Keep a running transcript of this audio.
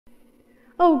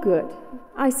Oh, good.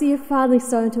 I see you're finally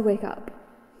starting to wake up.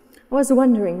 I was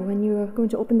wondering when you were going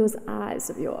to open those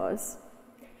eyes of yours.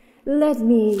 Let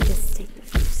me just take a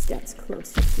few steps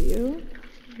closer to you.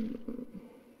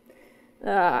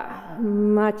 Ah,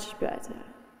 much better.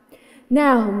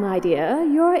 Now, my dear,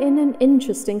 you're in an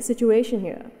interesting situation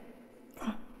here.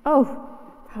 Oh,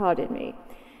 pardon me.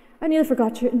 I nearly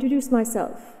forgot to introduce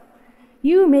myself.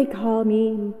 You may call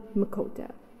me Makoto.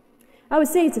 I would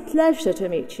say it's a pleasure to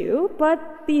meet you, but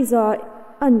these are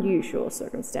unusual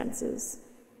circumstances.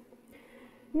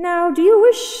 Now, do you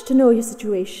wish to know your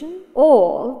situation,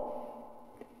 or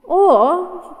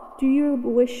do you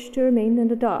wish to remain in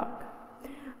the dark?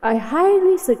 I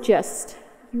highly suggest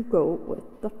you go with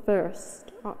the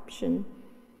first option.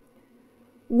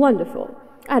 Wonderful.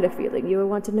 I had a feeling you would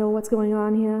want to know what's going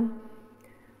on here.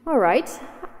 All right,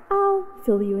 I'll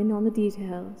fill you in on the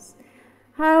details.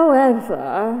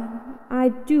 However, I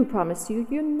do promise you,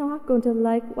 you're not going to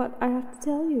like what I have to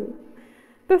tell you.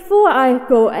 Before I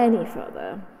go any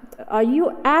further, are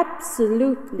you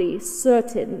absolutely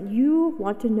certain you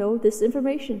want to know this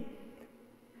information?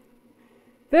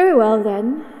 Very well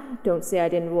then, don't say I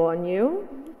didn't warn you.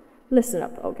 Listen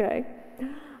up, okay?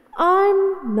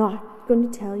 I'm not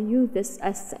going to tell you this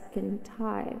a second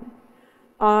time.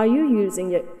 Are you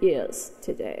using your ears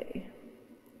today?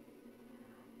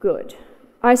 Good.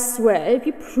 I swear, if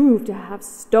you prove to have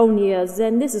stone ears,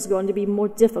 then this is going to be more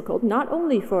difficult, not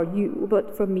only for you,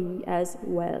 but for me as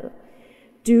well.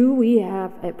 Do we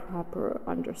have a proper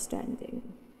understanding?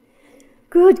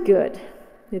 Good, good.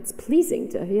 It's pleasing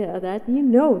to hear that you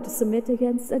know to submit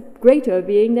against a greater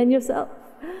being than yourself.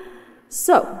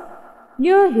 So,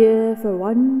 you're here for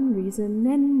one reason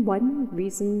and one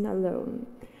reason alone.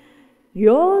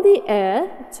 You're the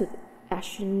heir to the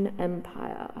Ashen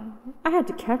Empire. I had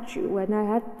to catch you when I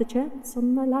had the chance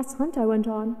on my last hunt I went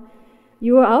on.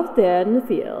 You were out there in the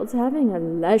fields having a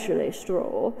leisurely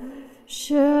stroll.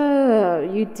 Sure,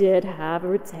 you did have a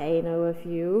retainer with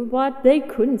you, but they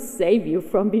couldn't save you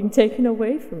from being taken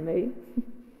away from me.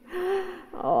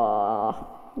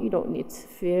 Oh, you don't need to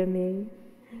fear me.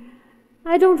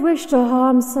 I don't wish to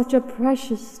harm such a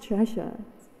precious treasure.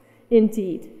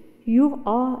 Indeed, you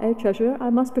are a treasure I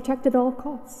must protect at all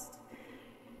costs.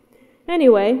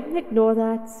 Anyway, ignore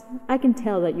that. I can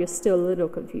tell that you're still a little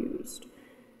confused.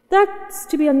 That's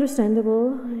to be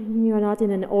understandable. You're not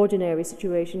in an ordinary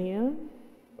situation here.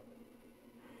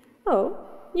 Oh,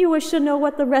 you wish to know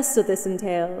what the rest of this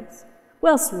entails?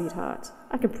 Well, sweetheart,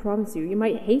 I can promise you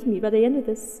might hate me by the end of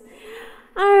this.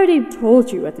 I already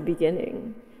told you at the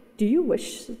beginning. Do you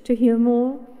wish to hear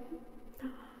more?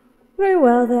 Very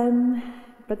well, then.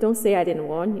 But don't say I didn't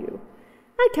warn you.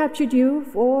 I captured you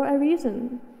for a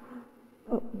reason.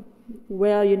 Oh,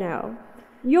 where are you now?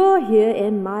 You're here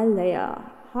in my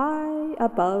lair, high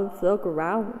above the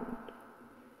ground.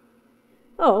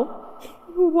 Oh,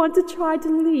 you want to try to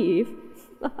leave?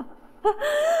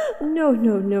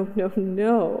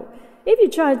 No. If you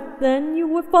tried, then you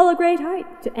would fall a great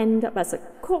height to end up as a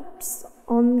corpse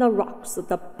on the rocks at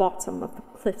the bottom of the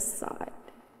cliffside.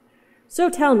 So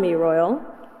tell me, Royal,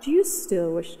 do you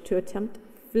still wish to attempt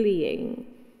fleeing?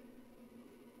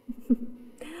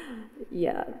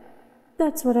 Yeah,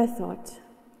 that's what I thought.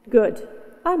 Good.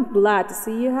 I'm glad to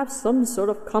see you have some sort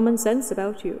of common sense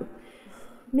about you.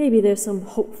 Maybe there's some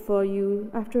hope for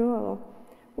you after all.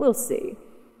 We'll see.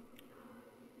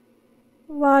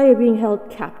 Why are you being held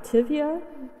captive here?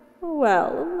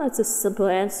 Well, that's a simple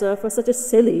answer for such a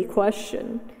silly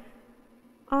question.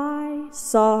 I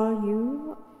saw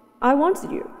you. I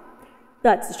wanted you.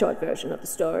 That's the short version of the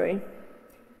story.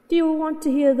 Do you want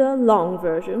to hear the long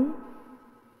version?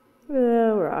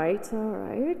 All right.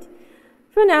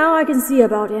 For now, I can see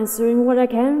about answering what I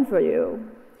can for you.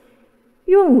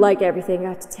 You won't like everything I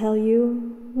have to tell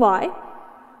you. Why?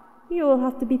 You'll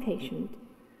have to be patient.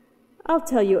 I'll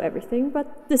tell you everything,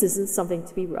 but this isn't something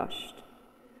to be rushed.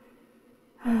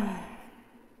 I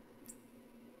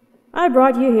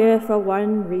brought you here for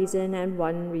one reason and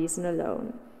one reason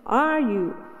alone. Are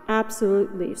you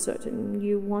absolutely certain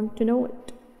you want to know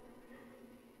it?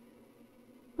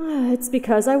 It's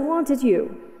because I wanted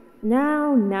you.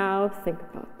 Now think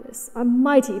about this. A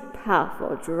mighty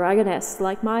powerful dragoness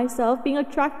like myself being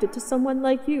attracted to someone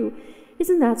like you.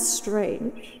 Isn't that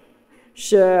strange?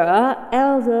 Sure, our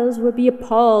elders would be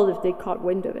appalled if they caught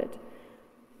wind of it.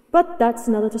 But that's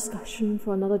another discussion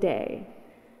for another day.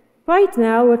 Right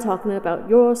now, we're talking about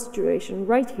your situation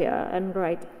right here and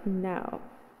right now.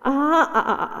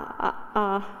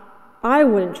 I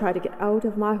wouldn't try to get out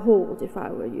of my hold if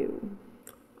I were you.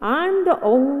 I'm the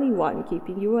only one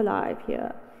keeping you alive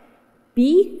here.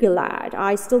 Be glad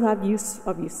I still have use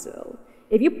of you still.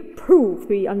 If you prove to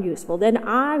be unuseful, then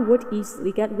I would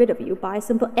easily get rid of you by a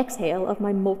simple exhale of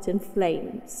my molten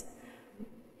flames.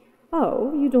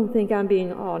 Oh, you don't think I'm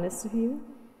being honest with you?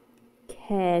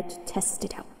 Care to test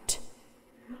it out?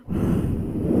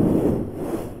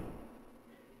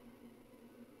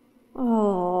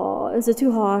 Oh, is it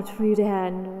too hard for you to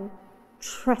handle?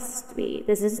 Trust me,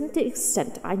 this isn't the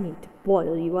extent I need to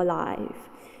boil you alive.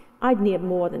 I'd need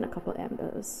more than a couple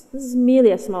embers. This is merely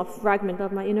a small fragment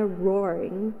of my inner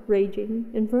roaring,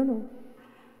 raging inferno.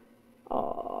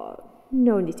 Oh,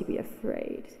 no need to be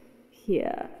afraid.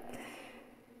 Here,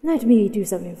 let me do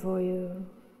something for you.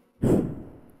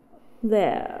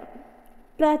 There.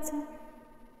 Better?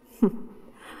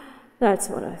 That's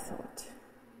what I thought.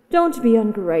 Don't be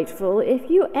ungrateful. If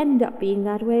you end up being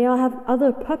that way, I'll have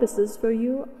other purposes for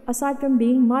you aside from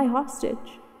being my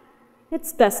hostage.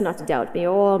 It's best not to doubt me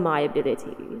or my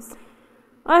abilities.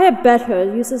 I have better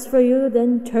uses for you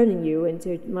than turning you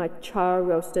into my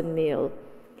char-roasted meal.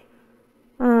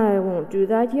 I won't do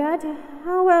that yet.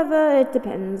 However, it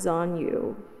depends on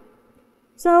you.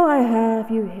 So I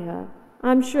have you here.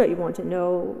 I'm sure you want to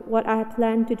know what I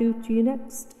plan to do to you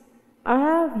next. I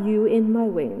have you in my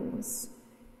wings.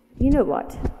 You know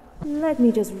what? Let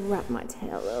me just wrap my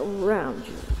tail around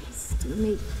you to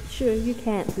make sure you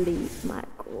can't leave my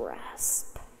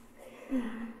grasp.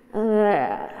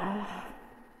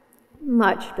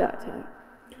 Much better.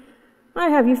 I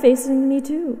have you facing me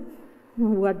too.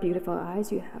 What beautiful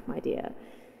eyes you have, my dear.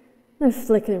 They're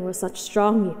flickering with such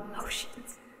strong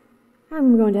emotions.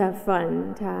 I'm going to have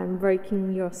fun time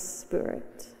breaking your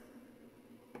spirit.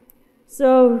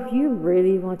 So, you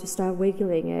really want to start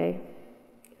wiggling, eh?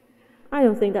 I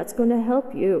don't think that's going to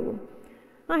help you.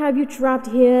 I have you trapped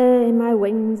here in my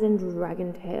wings and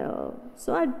dragon tail,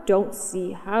 so I don't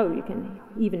see how you can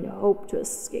even hope to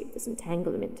escape this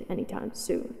entanglement anytime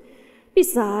soon.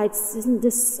 Besides, isn't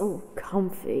this so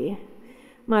comfy?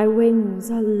 My wings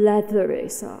are leathery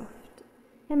soft,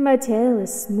 and my tail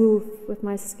is smooth with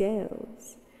my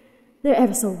scales. They're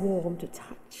ever so warm to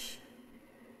touch.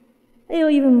 It'll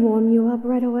even warm you up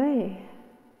right away.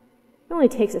 It only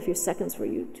takes a few seconds for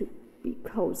you to be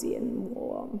cozy and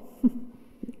warm.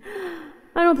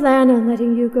 I don't plan on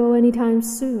letting you go anytime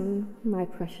soon, my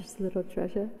precious little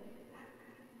treasure.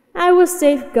 I will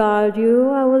safeguard you,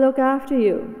 I will look after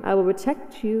you, I will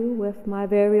protect you with my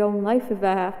very own life if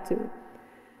I have to.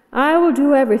 I will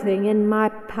do everything in my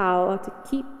power to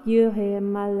keep you here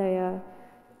in my lair.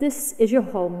 This is your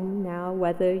home now,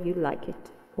 whether you like it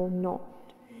or not.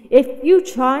 If you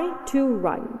try to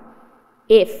run,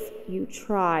 if you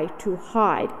try to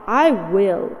hide, I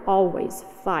will always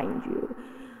find you.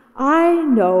 I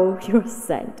know your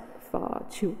scent far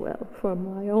too well for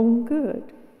my own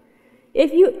good.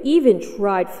 If you even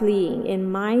tried fleeing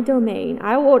in my domain,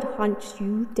 I would hunt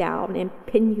you down and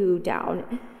pin you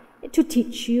down to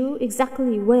teach you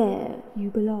exactly where you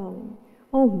belong.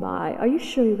 Oh my, are you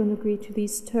sure you're going to agree to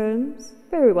these terms?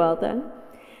 Very well then.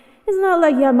 It's not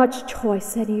like you have much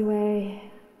choice anyway.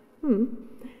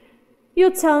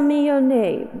 You'll tell me your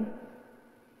name.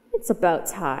 It's about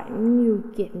time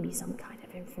you give me some kind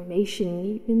of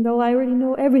information, even though I already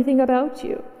know everything about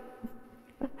you.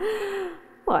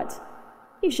 What?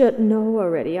 You should know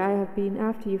already. I have been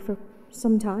after you for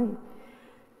some time.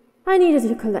 I needed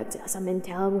to collect some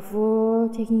intel before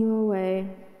taking you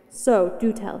away. So,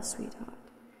 do tell, sweetheart.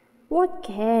 What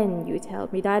can you tell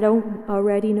me that I don't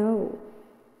already know?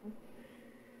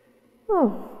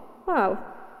 Oh, wow.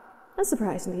 That's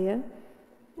surprising to hear.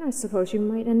 I suppose you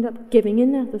might end up giving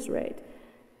in at this rate.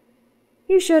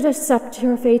 You should accept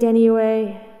your fate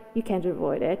anyway. You can't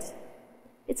avoid it.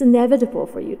 It's inevitable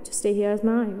for you to stay here as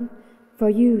mine, for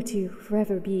you to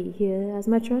forever be here as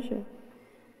my treasure.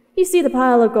 You see the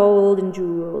pile of gold and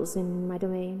jewels in my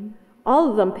domain? All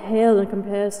of them pale in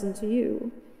comparison to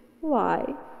you.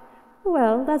 Why?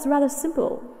 Well, that's rather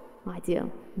simple, my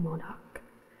dear monarch.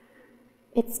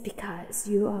 It's because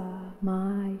you are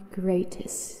my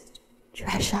greatest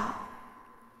treasure.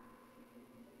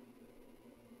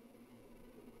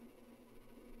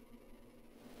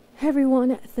 Hey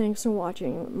everyone, thanks for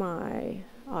watching my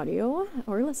audio,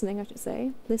 or listening I should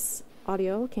say. This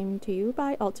audio came to you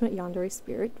by Ultimate Yandere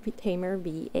Spirit, Tamer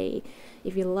VA.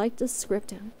 If you liked the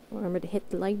script, remember to hit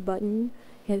the like button,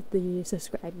 hit the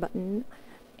subscribe button,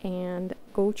 and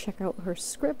go check out her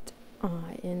script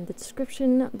in the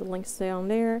description. The links down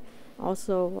there.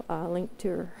 Also a link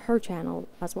to her channel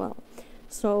as well.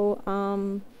 So,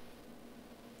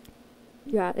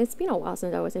 yeah, it's been a while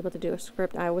since I was able to do a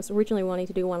script. I was originally wanting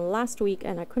to do one last week,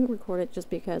 and I couldn't record it just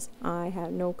because I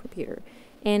had no computer.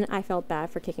 And I felt bad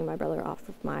for kicking my brother off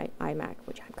of my iMac,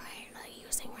 which I'm currently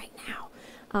using right now.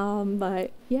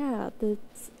 But yeah,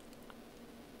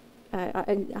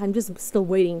 I'm just still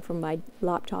waiting for my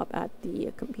laptop at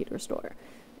the computer store.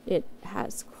 It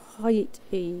has quite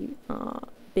a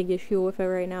big issue with it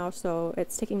right now, so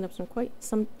it's taking them quite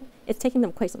some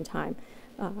time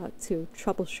to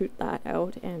troubleshoot that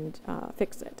out and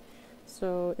fix it.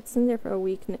 So it's in there for a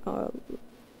week,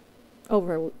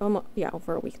 over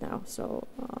a week now. So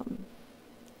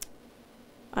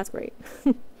that's great.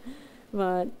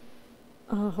 But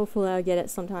hopefully I'll get it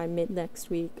sometime mid next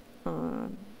week,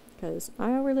 because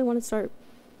I really want to start,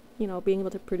 being able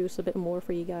to produce a bit more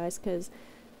for you guys, because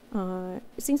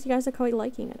it seems you guys are quite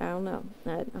liking it. I don't know.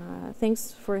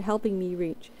 Thanks for helping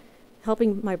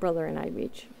my brother and I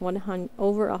reach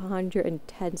over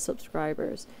 110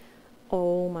 subscribers.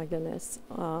 Oh my goodness,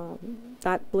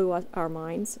 that blew our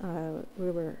minds.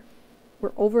 We're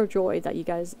overjoyed that you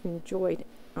guys enjoyed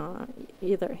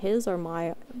either his or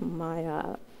my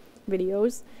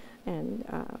videos, and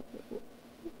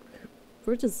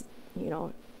we're just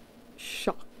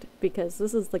shocked, because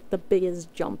this is like the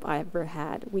biggest jump we ever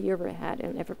had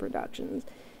in F4 Productions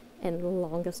in the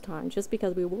longest time, just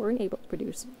because we weren't able to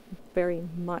produce very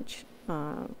much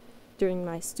during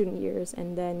my student years.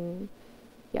 And then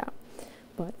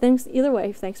but thanks either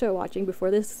way. Thanks for watching.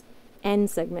 Before this end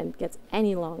segment gets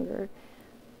any longer,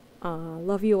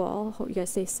 love you all. Hope you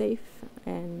guys stay safe,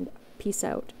 and peace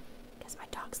out. Guess my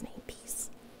dog's name Peace.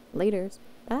 Laters.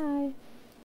 Bye.